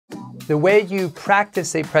The way you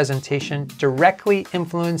practice a presentation directly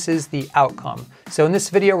influences the outcome. So in this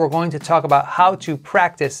video, we're going to talk about how to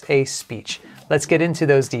practice a speech. Let's get into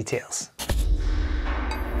those details.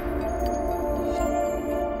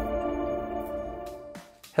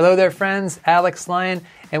 Hello there friends, Alex Lyon,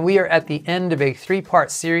 and we are at the end of a three-part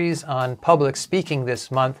series on public speaking this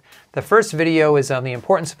month. The first video is on the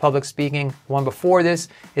importance of public speaking, one before this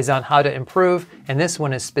is on how to improve, and this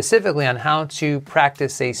one is specifically on how to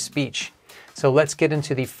practice a speech. So let's get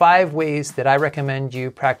into the 5 ways that I recommend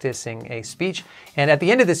you practicing a speech. And at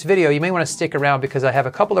the end of this video, you may want to stick around because I have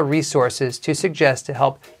a couple of resources to suggest to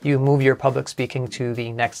help you move your public speaking to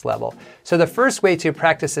the next level. So the first way to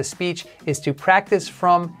practice a speech is to practice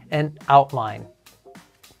from an outline,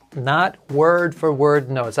 not word for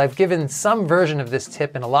word notes. I've given some version of this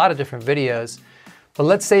tip in a lot of different videos, but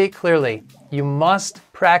let's say it clearly. You must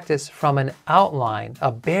practice from an outline,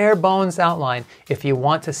 a bare bones outline, if you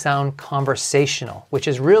want to sound conversational, which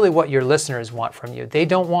is really what your listeners want from you. They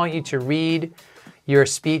don't want you to read your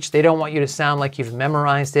speech. They don't want you to sound like you've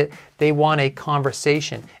memorized it. They want a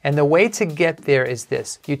conversation. And the way to get there is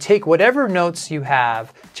this. You take whatever notes you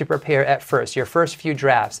have to prepare at first, your first few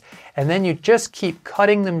drafts, and then you just keep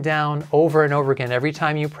cutting them down over and over again every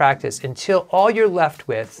time you practice until all you're left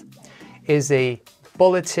with is a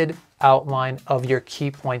bulleted outline of your key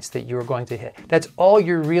points that you're going to hit. That's all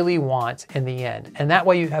you really want in the end. And that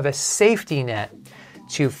way you have a safety net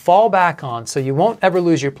to fall back on so you won't ever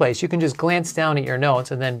lose your place. You can just glance down at your notes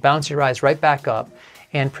and then bounce your eyes right back up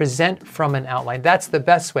and present from an outline. That's the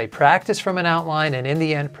best way. Practice from an outline and in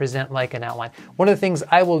the end present like an outline. One of the things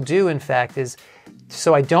I will do, in fact, is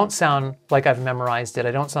so I don't sound like I've memorized it,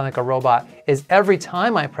 I don't sound like a robot, is every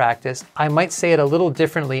time I practice, I might say it a little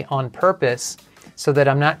differently on purpose so that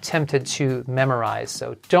I'm not tempted to memorize.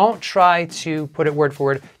 So don't try to put it word for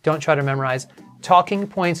word. Don't try to memorize. Talking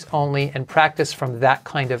points only and practice from that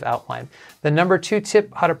kind of outline. The number 2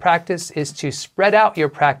 tip how to practice is to spread out your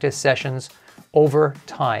practice sessions over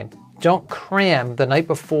time. Don't cram the night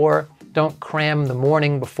before. Don't cram the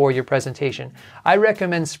morning before your presentation. I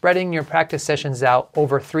recommend spreading your practice sessions out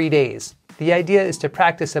over 3 days. The idea is to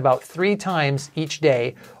practice about 3 times each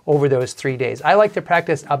day over those 3 days. I like to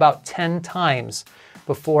practice about 10 times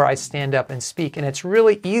before I stand up and speak, and it's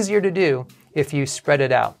really easier to do if you spread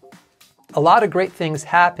it out. A lot of great things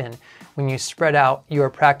happen when you spread out your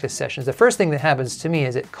practice sessions. The first thing that happens to me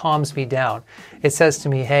is it calms me down. It says to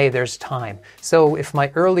me, hey, there's time. So if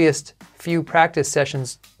my earliest few practice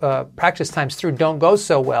sessions, practice times through don't go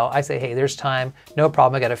so well, I say, hey, there's time, no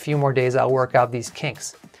problem. I got a few more days, I'll work out these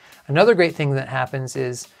kinks. Another great thing that happens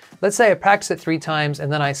is, let's say I practice it 3 times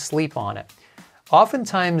and then I sleep on it.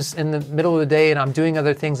 Oftentimes in the middle of the day and I'm doing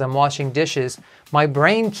other things, I'm washing dishes, my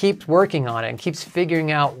brain keeps working on it and keeps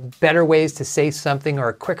figuring out better ways to say something or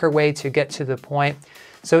a quicker way to get to the point.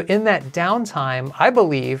 So in that downtime, I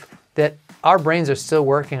believe that our brains are still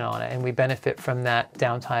working on it and we benefit from that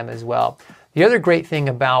downtime as well. The other great thing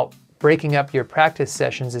about breaking up your practice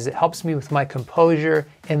sessions is it helps me with my composure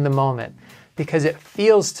in the moment, because it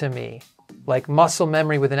feels to me like muscle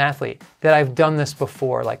memory with an athlete that I've done this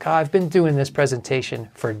before. Like, oh, I've been doing this presentation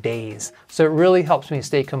for days. So it really helps me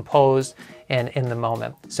stay composed and in the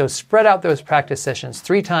moment. So spread out those practice sessions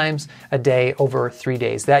 3 times a day over 3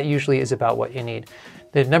 days. That usually is about what you need.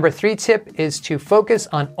 The number 3 tip is to focus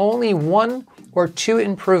on only 1 or 2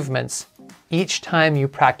 improvements each time you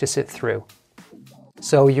practice it through.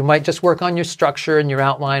 So you might just work on your structure and your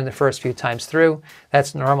outline the first few times through.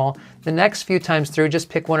 That's normal. The next few times through, just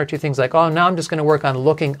pick 1 or 2 things like, oh, now I'm just going to work on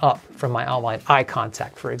looking up from my outline, eye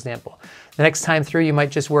contact, for example. The next time through, you might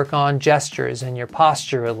just work on gestures and your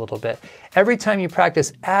posture a little bit. Every time you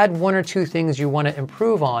practice, add 1 or 2 things you want to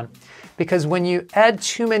improve on, because when you add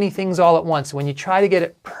too many things all at once, when you try to get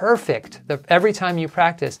it perfect every time you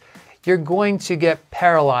practice, you're going to get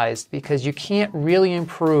paralyzed because you can't really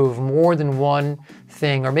improve more than 1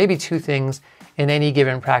 thing or maybe 2 things in any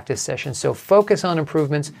given practice session. So focus on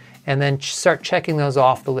improvements and then start checking those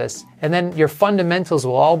off the list. And then your fundamentals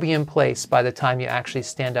will all be in place by the time you actually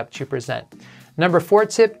stand up to present. Number 4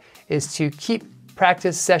 tip is to keep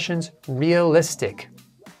practice sessions realistic.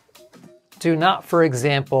 Do not, for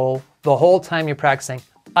example, the whole time you're practicing,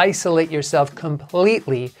 isolate yourself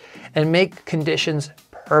completely and make conditions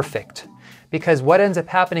perfect, because what ends up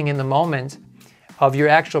happening in the moment of your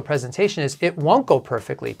actual presentation is it won't go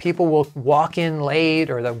perfectly. People will walk in late,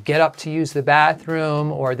 or they'll get up to use the bathroom,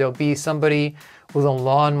 or there'll be somebody with a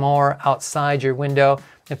lawnmower outside your window.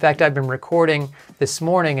 In fact, I've been recording this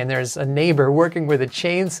morning and there's a neighbor working with a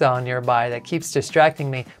chainsaw nearby that keeps distracting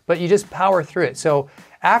me, but you just power through it. So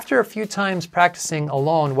After a few times practicing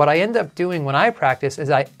alone, what I end up doing when I practice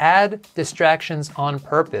is I add distractions on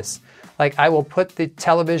purpose. Like I will put the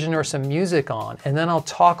television or some music on, and then I'll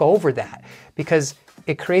talk over that because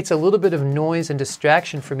it creates a little bit of noise and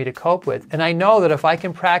distraction for me to cope with. And I know that if I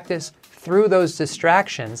can practice through those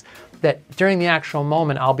distractions, that during the actual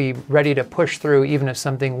moment, I'll be ready to push through even if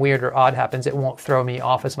something weird or odd happens. It won't throw me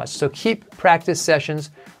off as much. So keep practice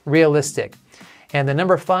sessions realistic. And the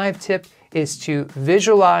number 5 tip is to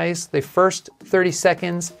visualize the first 30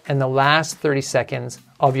 seconds and the last 30 seconds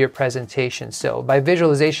of your presentation. So by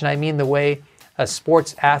visualization, I mean the way a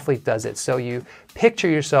sports athlete does it. So you picture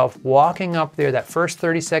yourself walking up there, that first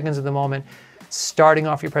 30 seconds of the moment, starting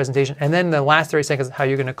off your presentation, and then the last 30 seconds, how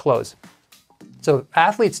you're going to close. So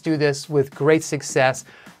athletes do this with great success.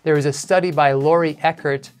 There was a study by Laurie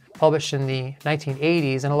Eckert published in the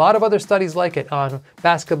 1980s, and a lot of other studies like it on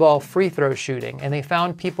basketball free throw shooting. And they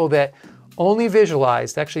found people that only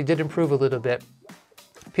visualized actually did improve a little bit.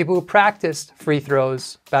 People who practiced free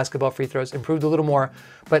throws, basketball free throws, improved a little more.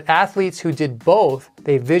 But athletes who did both,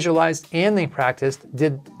 they visualized and they practiced,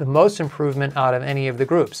 did the most improvement out of any of the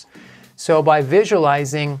groups. So by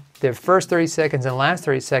visualizing the first 30 seconds and last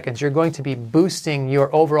 30 seconds, you're going to be boosting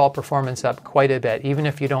your overall performance up quite a bit, even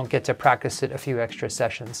if you don't get to practice it a few extra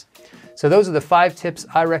sessions. So those are the 5 tips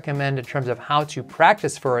I recommend in terms of how to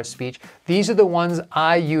practice for a speech. These are the ones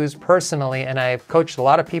I use personally, and I've coached a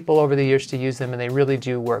lot of people over the years to use them, and they really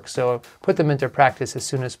do work. So put them into practice as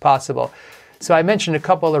soon as possible. So I mentioned a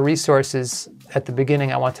couple of resources at the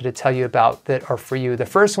beginning I wanted to tell you about that are for you. The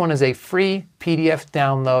first one is a free PDF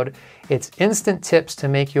download. It's instant tips to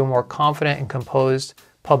make you a more confident and composed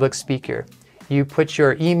public speaker. You put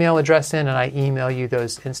your email address in and I email you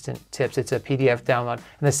those instant tips. It's a PDF download.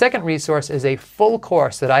 And the second resource is a full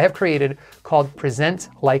course that I have created called Present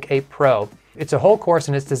Like a Pro. It's a whole course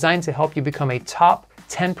and it's designed to help you become a top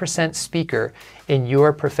 10% speaker in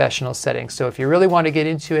your professional setting. So if you really want to get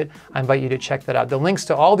into it, I invite you to check that out. The links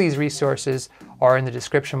to all these resources are in the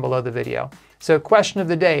description below the video. So question of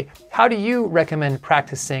the day, how do you recommend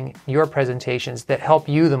practicing your presentations that help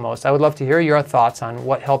you the most? I would love to hear your thoughts on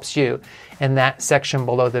what helps you in that section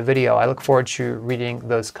below the video. I look forward to reading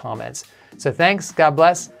those comments. So thanks, God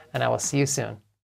bless, and I will see you soon.